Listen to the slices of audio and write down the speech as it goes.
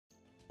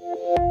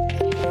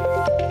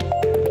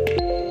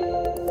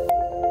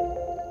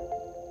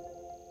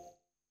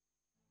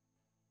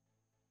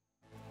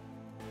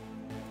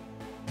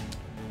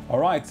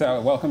right,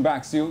 welcome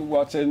back. Still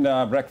watching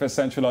Breakfast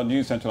Central on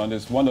News Central on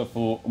this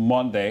wonderful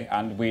Monday,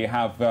 and we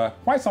have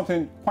quite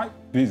something quite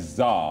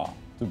bizarre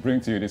to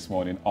bring to you this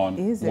morning on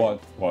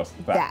What Was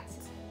That?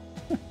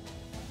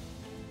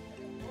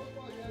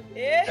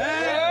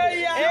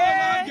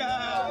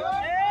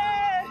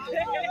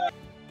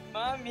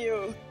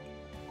 Mamio.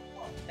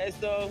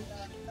 Eso.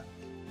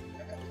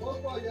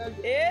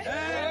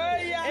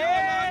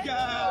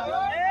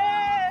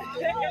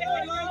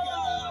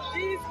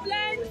 He's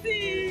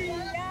plenty.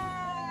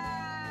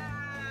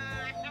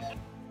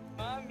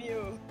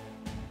 Mamio.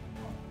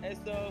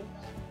 Eso.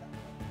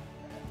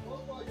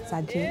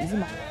 Saje, is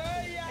it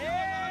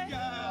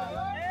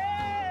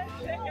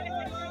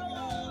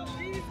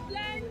He's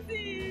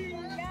plenty.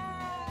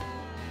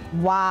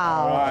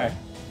 Wow. All right.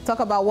 Talk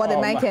about what a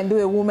man can do,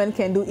 a woman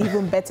can do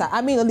even better.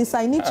 I mean, Lisa,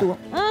 I need to.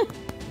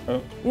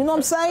 You know what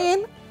I'm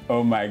saying?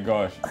 Oh my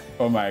gosh.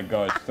 Oh my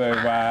gosh. So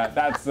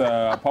that's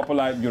a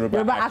popular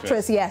Yoruba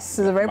actress, yes.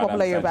 She's a very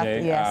popular Yoruba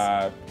Saje,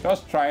 yes.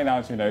 Just trying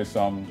out,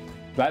 some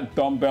like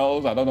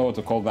dumbbells. I don't know what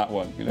to call that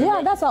one.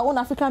 Yeah, that's our own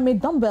African-made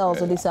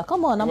dumbbells, Lisa.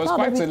 Come on, I'm proud of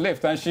it. It was quite a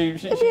lift, and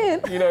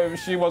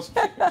she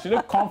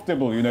looked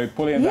comfortable,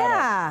 pulling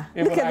that up.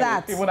 Look at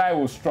that. Even I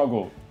will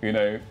struggle,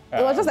 It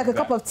was just like a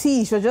cup of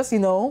tea. She was just,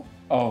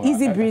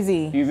 easy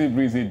breezy. Easy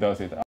breezy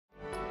does it.